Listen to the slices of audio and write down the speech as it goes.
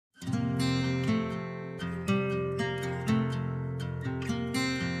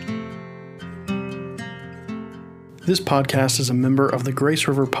This podcast is a member of the Grace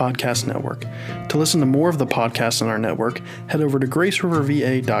River Podcast Network. To listen to more of the podcasts in our network, head over to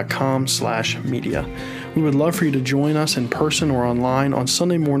graceriverva.com/media. We would love for you to join us in person or online on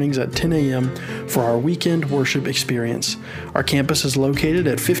Sunday mornings at 10 a.m. for our weekend worship experience. Our campus is located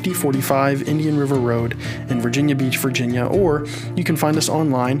at 5045 Indian River Road in Virginia Beach, Virginia, or you can find us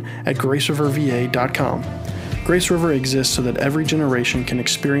online at graceriverva.com. Grace River exists so that every generation can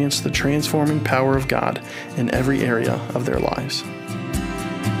experience the transforming power of God in every area of their lives.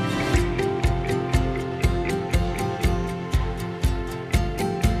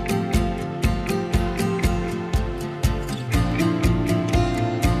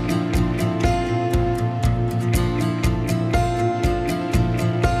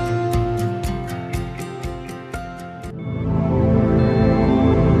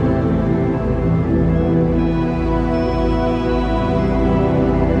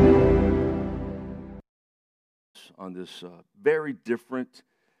 On this very different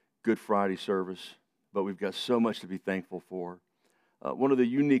Good Friday service, but we've got so much to be thankful for. One of the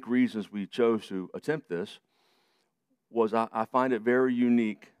unique reasons we chose to attempt this was I find it very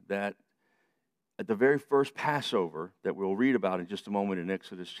unique that at the very first Passover that we'll read about in just a moment in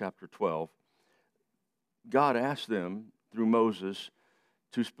Exodus chapter 12, God asked them through Moses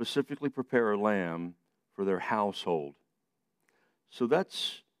to specifically prepare a lamb for their household. So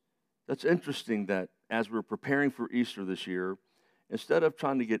that's interesting that as we're preparing for Easter this year, instead of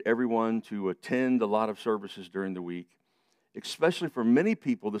trying to get everyone to attend a lot of services during the week, especially for many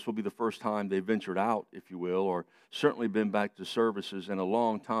people, this will be the first time they ventured out, if you will, or certainly been back to services in a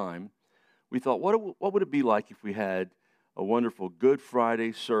long time, we thought, what would it be like if we had a wonderful Good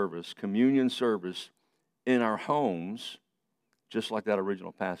Friday service, communion service in our homes, just like that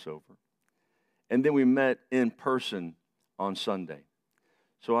original Passover. And then we met in person on Sunday.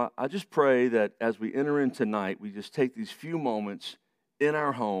 So I just pray that as we enter in tonight, we just take these few moments in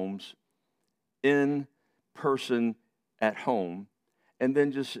our homes, in person, at home, and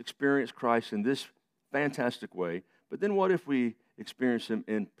then just experience Christ in this fantastic way. But then what if we experience Him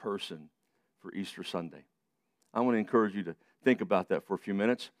in person for Easter Sunday? I want to encourage you to think about that for a few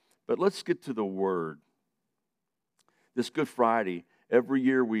minutes. But let's get to the Word. This Good Friday, every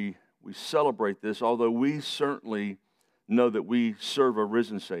year we celebrate this, although we certainly know that we serve a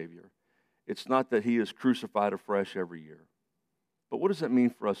risen Savior. It's not that He is crucified afresh every year. But what does that mean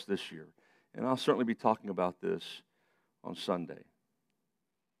for us this year? And I'll certainly be talking about this on Sunday.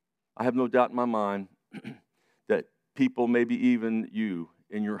 I have no doubt in my mind that people, maybe even you,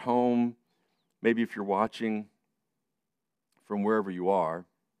 in your home, maybe if you're watching from wherever you are,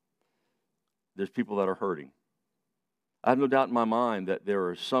 there's people that are hurting. I have no doubt in my mind that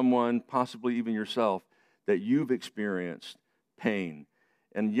there is someone, possibly even yourself, that you've experienced pain.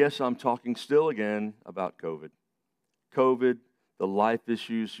 And yes, I'm talking still again about COVID. COVID, the life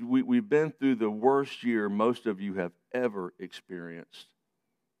issues. We've been through the worst year most of you have ever experienced.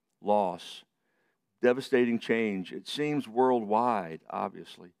 Loss, devastating change. It seems worldwide,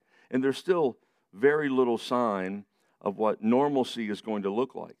 obviously. And there's still very little sign of what normalcy is going to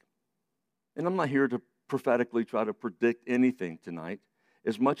look like. And I'm not here to prophetically try to predict anything tonight,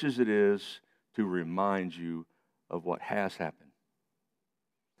 as much as it is to remind you of what has happened.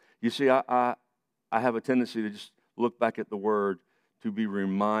 You see, I have a tendency to just look back at the Word to be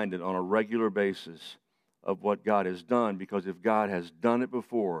reminded on a regular basis of what God has done, because if God has done it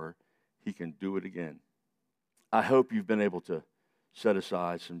before, He can do it again. I hope you've been able to set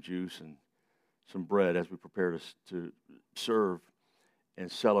aside some juice and some bread as we prepare to serve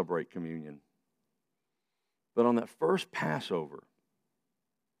and celebrate communion. But on that first Passover,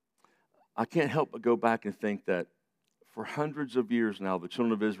 I can't help but go back and think that for hundreds of years now, the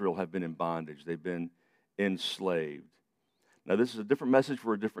children of Israel have been in bondage. They've been enslaved. Now, this is a different message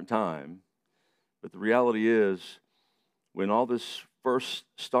for a different time, but the reality is, when all this first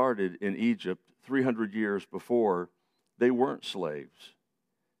started in Egypt 300 years before, they weren't slaves.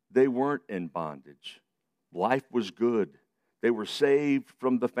 They weren't in bondage. Life was good. They were saved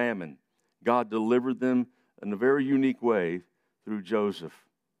from the famine. God delivered them in a very unique way through Joseph.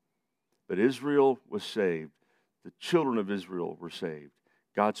 But Israel was saved. The children of Israel were saved.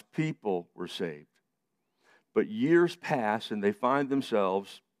 God's people were saved. But years pass and they find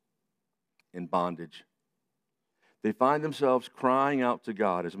themselves in bondage. They find themselves crying out to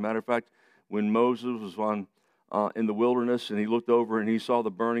God. As a matter of fact, when Moses was in the wilderness and he looked over and he saw the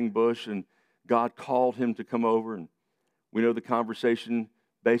burning bush and God called him to come over, and we know the conversation.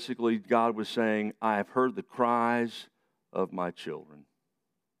 Basically, God was saying, I have heard the cries of my children.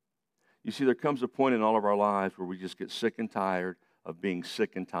 You see, there comes a point in all of our lives where we just get sick and tired of being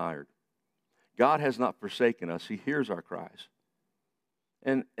sick and tired. God has not forsaken us. He hears our cries.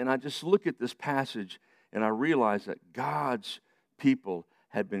 And I just look at this passage and I realize that God's people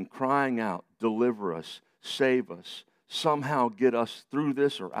had been crying out, deliver us, save us, somehow get us through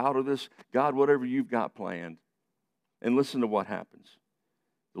this or out of this. God, whatever you've got planned. And listen to what happens.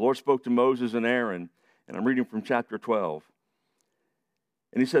 The Lord spoke to Moses and Aaron, and I'm reading from chapter 12.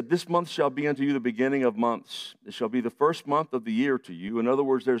 And he said, this month shall be unto you the beginning of months. It shall be the first month of the year to you. In other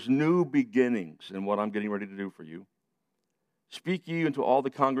words, there's new beginnings in what I'm getting ready to do for you. Speak ye unto all the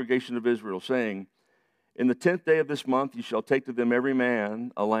congregation of Israel, saying, in the 10th day of this month ye shall take to them every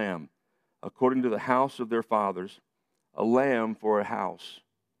man a lamb, according to the house of their fathers, a lamb for a house.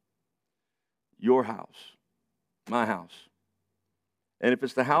 Your house, my house. And if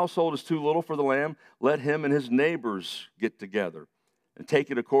it's the household is too little for the lamb, let him and his neighbors get together and take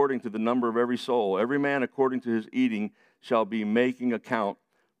it according to the number of every soul. Every man according to his eating shall be making account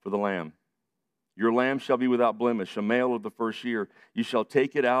for the lamb. Your lamb shall be without blemish, a male of the first year. You shall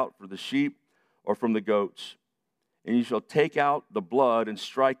take it out for the sheep or from the goats. And you shall take out the blood and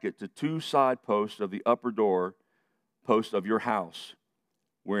strike it to two side posts of the upper door post of your house,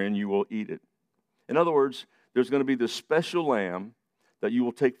 wherein you will eat it. In other words, there's going to be this special lamb that you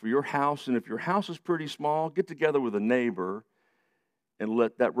will take for your house. And if your house is pretty small, get together with a neighbor and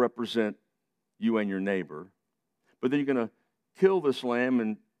let that represent you and your neighbor. But then you're going to kill this lamb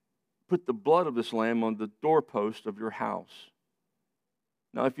and put the blood of this lamb on the doorpost of your house.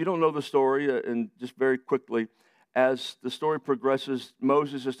 Now, if you don't know the story, and just very quickly, as the story progresses,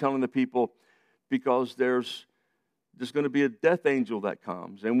 Moses is telling the people, because there's going to be a death angel that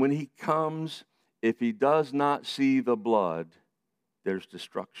comes. And when he comes, if he does not see the blood, there's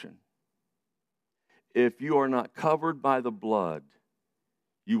destruction. If you are not covered by the blood,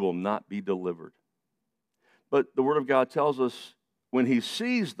 you will not be delivered. But the Word of God tells us when he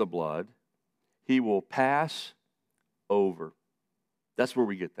sees the blood, he will pass over. That's where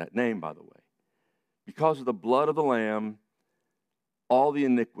we get that name, by the way. Because of the blood of the Lamb, all the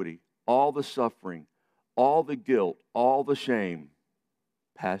iniquity, all the suffering, all the guilt, all the shame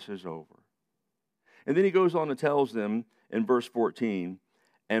passes over. And then he goes on and tells them in verse 14,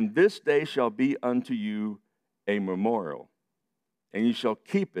 and this day shall be unto you a memorial, and you shall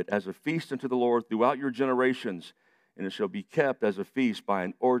keep it as a feast unto the Lord throughout your generations, and it shall be kept as a feast by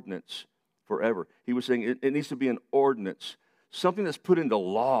an ordinance forever. He was saying it needs to be an ordinance, something that's put into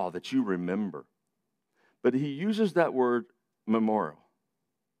law that you remember. But he uses that word memorial.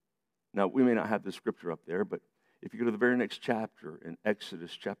 Now, we may not have the scripture up there, but if you go to the very next chapter in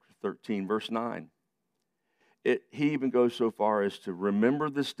Exodus chapter 13, verse 9, he even goes so far as to remember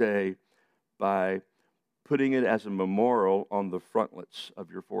this day by putting it as a memorial on the frontlets of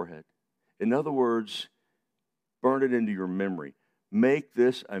your forehead. In other words, burn it into your memory. Make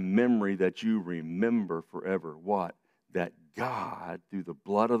this a memory that you remember forever. What? That God, through the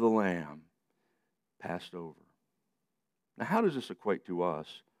blood of the Lamb, passed over. Now, how does this equate to us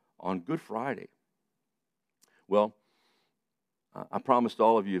on Good Friday? Well, I promised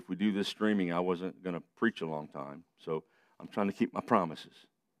all of you if we do this streaming, I wasn't going to preach a long time, so I'm trying to keep my promises.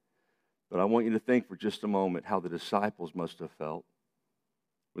 But I want you to think for just a moment how the disciples must have felt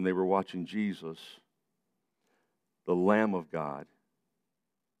when they were watching Jesus, the Lamb of God.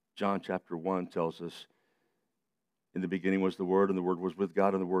 John chapter 1 tells us, in the beginning was the Word, and the Word was with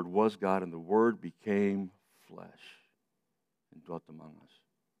God, and the Word was God, and the Word became flesh and dwelt among us.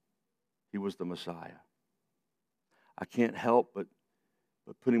 He was the Messiah. I can't help but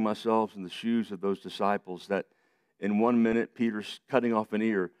putting myself in the shoes of those disciples that in 1 minute Peter's cutting off an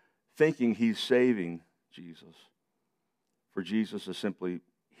ear, thinking he's saving Jesus, for Jesus to simply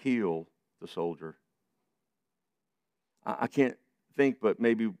heal the soldier. I can't think, but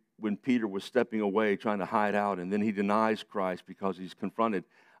maybe when Peter was stepping away, trying to hide out, and then he denies Christ because he's confronted,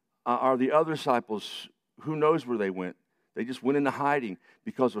 are the other disciples, who knows where they went? They just went into hiding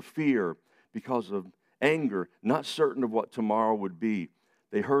because of fear, because of anger, not certain of what tomorrow would be.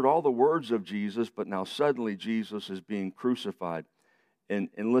 They heard all the words of Jesus, but now suddenly Jesus is being crucified. And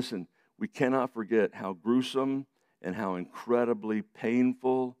listen, we cannot forget how gruesome and how incredibly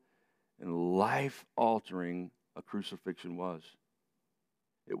painful and life-altering a crucifixion was.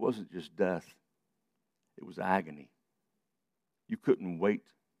 It wasn't just death. It was agony. You couldn't wait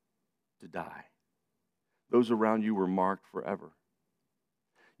to die. Those around you were marked forever.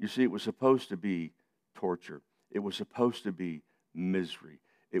 You see, it was supposed to be torture. It was supposed to be misery.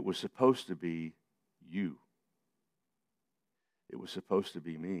 It was supposed to be you. It was supposed to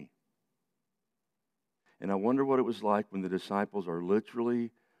be me. And I wonder what it was like when the disciples are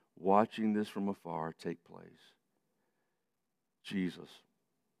literally watching this from afar take place. Jesus,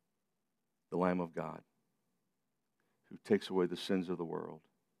 the Lamb of God who takes away the sins of the world.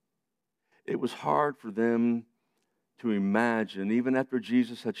 It was hard for them to imagine, even after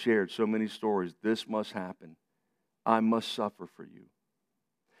Jesus had shared so many stories, this must happen. I must suffer for you.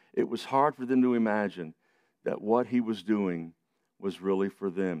 It was hard for them to imagine that what he was doing was really for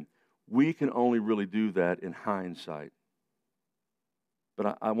them. We can only really do that in hindsight.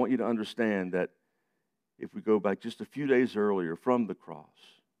 But I want you to understand that if we go back just a few days earlier from the cross,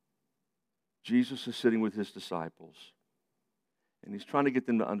 Jesus is sitting with his disciples, and he's trying to get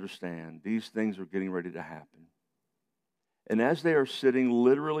them to understand these things are getting ready to happen. And as they are sitting,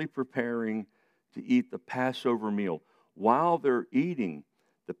 literally preparing to eat the Passover meal, while they're eating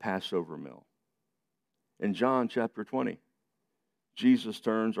the Passover meal, in John chapter 20, Jesus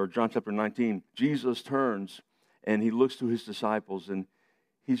turns, or John chapter 19, Jesus turns and he looks to his disciples and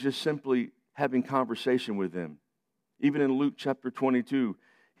he's just simply having conversation with them. Even in Luke chapter 22,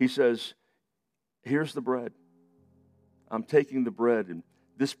 he says, here's the bread. I'm taking the bread, and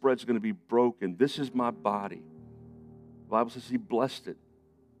this bread's going to be broken. This is my body. The Bible says he blessed it.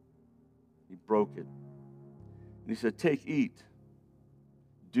 He broke it. And he said, take, eat.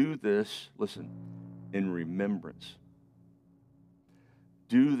 Do this, listen, in remembrance.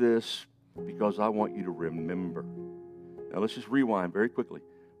 Do this because I want you to remember. Now let's just rewind very quickly.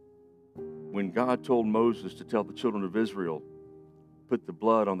 When God told Moses to tell the children of Israel, put the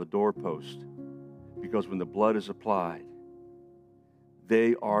blood on the doorpost, because when the blood is applied,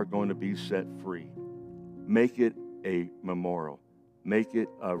 they are going to be set free. Make it a memorial. Make it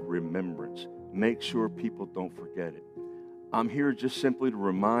a remembrance. Make sure people don't forget it. I'm here just simply to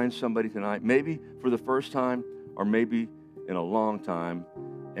remind somebody tonight, maybe for the first time or maybe in a long time,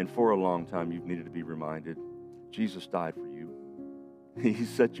 and for a long time you've needed to be reminded, Jesus died for you. He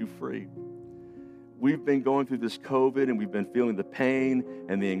set you free. We've been going through this COVID and we've been feeling the pain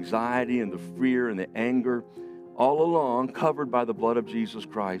and the anxiety and the fear and the anger all along, covered by the blood of Jesus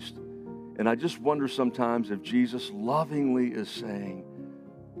Christ. And I just wonder sometimes if Jesus lovingly is saying,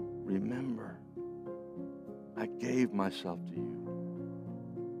 remember, I gave myself to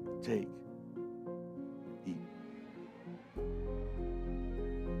you. Take, eat.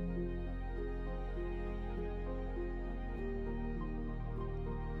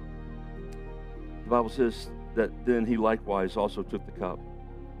 The Bible says that then he likewise also took the cup.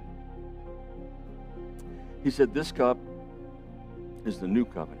 He said, this cup is the new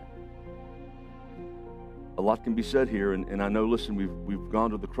covenant. A lot can be said here, and I know, listen, we've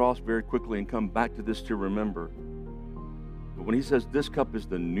gone to the cross very quickly and come back to this to remember. But when he says this cup is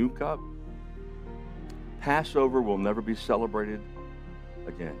the new cup, Passover will never be celebrated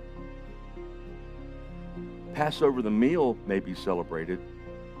again. Passover, the meal, may be celebrated,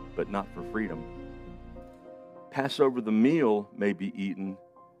 but not for freedom. Passover, the meal, may be eaten,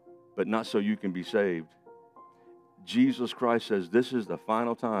 but not so you can be saved. Jesus Christ says this is the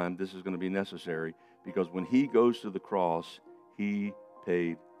final time this is going to be necessary, because when he goes to the cross, he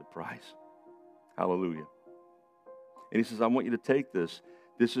paid the price. Hallelujah. And he says, I want you to take this.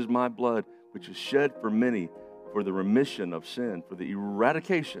 This is my blood, which is shed for many for the remission of sin, for the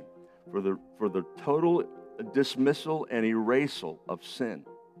eradication, for the total dismissal and erasal of sin.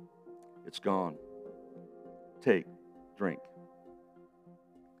 It's gone. Take, drink.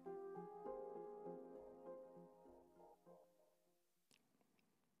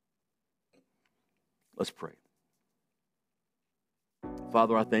 Let's pray.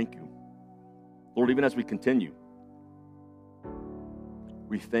 Father, I thank you. Lord, even as we continue,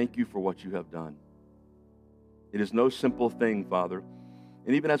 we thank you for what you have done. It is no simple thing, Father.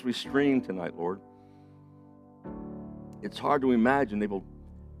 And even as we stream tonight, Lord, it's hard to imagine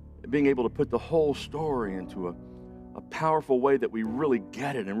being able to put the whole story into a powerful way that we really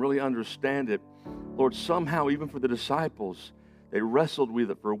get it and really understand it. Lord, somehow, even for the disciples, they wrestled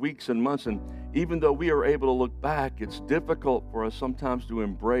with it for weeks and months, and even though we are able to look back, it's difficult for us sometimes to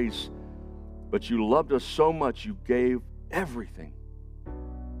embrace, but you loved us so much, you gave everything.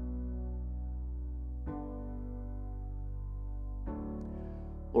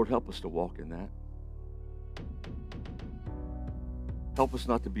 Lord, help us to walk in that. Help us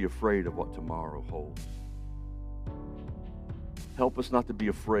not to be afraid of what tomorrow holds. Help us not to be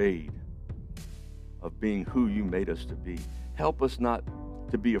afraid of being who you made us to be. Help us not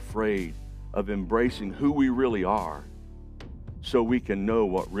to be afraid of embracing who we really are so we can know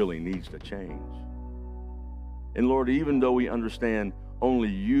what really needs to change. And Lord, even though we understand only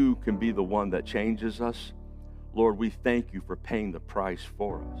you can be the one that changes us, Lord, we thank you for paying the price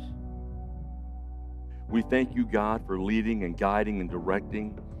for us. We thank you, God, for leading and guiding and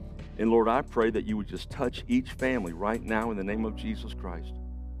directing. And Lord, I pray that you would just touch each family right now in the name of Jesus Christ.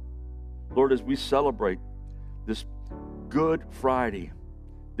 Lord, as we celebrate this Good Friday,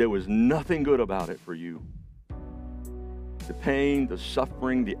 there was nothing good about it for you. The pain, the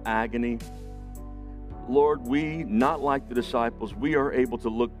suffering, the agony. Lord, we, not like the disciples, we are able to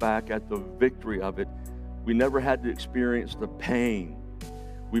look back at the victory of it. We never had to experience the pain.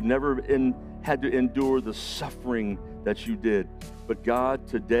 We've never had to endure the suffering that you did. But God,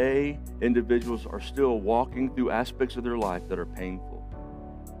 today, individuals are still walking through aspects of their life that are painful.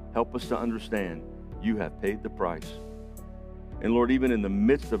 Help us to understand you have paid the price. And Lord, even in the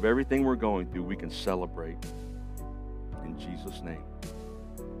midst of everything we're going through, we can celebrate. In Jesus' name,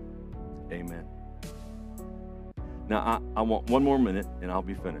 amen. Now, I want one more minute and I'll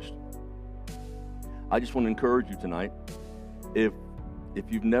be finished. I just want to encourage you tonight, if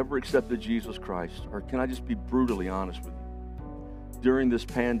you've never accepted Jesus Christ, or can I just be brutally honest with you? During this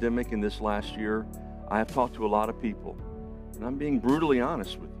pandemic and this last year, I have talked to a lot of people, and I'm being brutally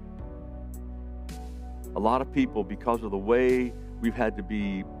honest with you. A lot of people, because of the way we've had to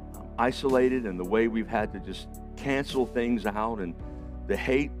be isolated and the way we've had to just cancel things out, and the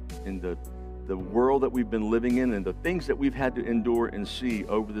hate and the world that we've been living in and the things that we've had to endure and see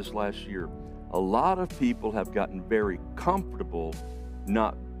over this last year, a lot of people have gotten very comfortable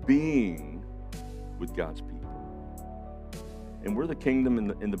not being with God's people. And we're the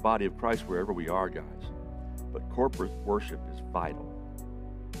kingdom in the body of Christ wherever we are, guys. But corporate worship is vital.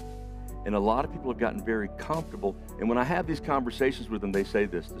 And a lot of people have gotten very comfortable. And when I have these conversations with them, they say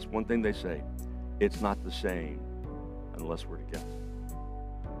this one thing they say: it's not the same unless we're together.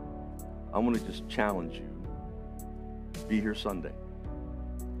 I want to just challenge you. Be here Sunday.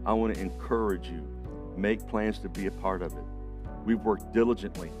 I want to encourage you. Make plans to be a part of it. We've worked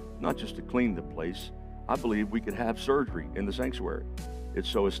diligently, not just to clean the place. I believe we could have surgery in the sanctuary. It's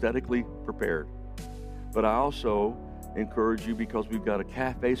so aesthetically prepared. But I also encourage you, because we've got a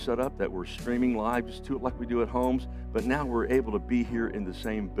cafe set up that we're streaming live, just do it like we do at homes, but now we're able to be here in the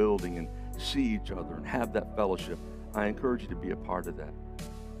same building and see each other and have that fellowship. I encourage you to be a part of that.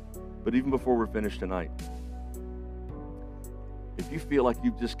 But even before we're finished tonight, if you feel like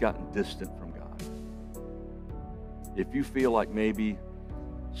you've just gotten distant from God, if you feel like maybe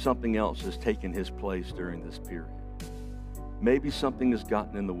something else has taken his place during this period, maybe something has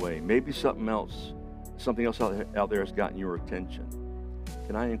gotten in the way, maybe something else out there has gotten your attention,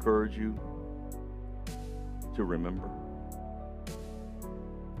 can I encourage you to remember?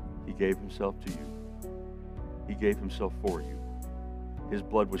 He gave himself to you. He gave himself for you. His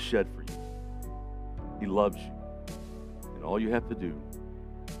blood was shed for you. He loves you. And all you have to do is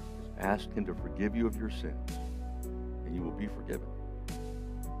ask him to forgive you of your sins, and you will be forgiven.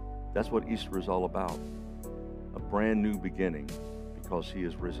 That's what Easter is all about. A brand new beginning, because he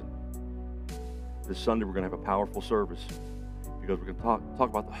is risen. This Sunday we're going to have a powerful service, because we're going to talk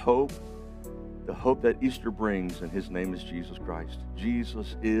about the hope that Easter brings, and his name is Jesus Christ.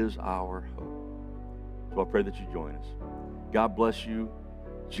 Jesus is our hope. So I pray that you join us. God bless you.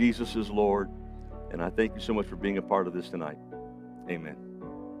 Jesus is Lord. And I thank you so much for being a part of this tonight. Amen.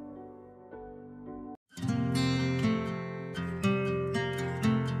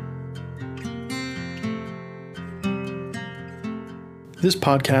 This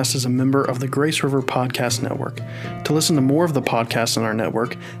podcast is a member of the Grace River Podcast Network. To listen to more of the podcasts in our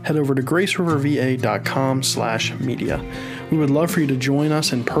network, head over to graceriverva.com/media. We would love for you to join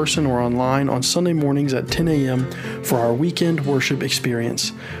us in person or online on Sunday mornings at 10 a.m. for our weekend worship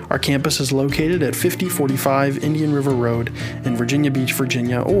experience. Our campus is located at 5045 Indian River Road in Virginia Beach,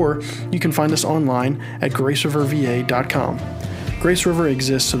 Virginia, or you can find us online at graceriverva.com. Grace River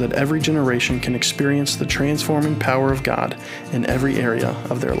exists so that every generation can experience the transforming power of God in every area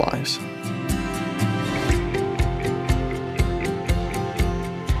of their lives.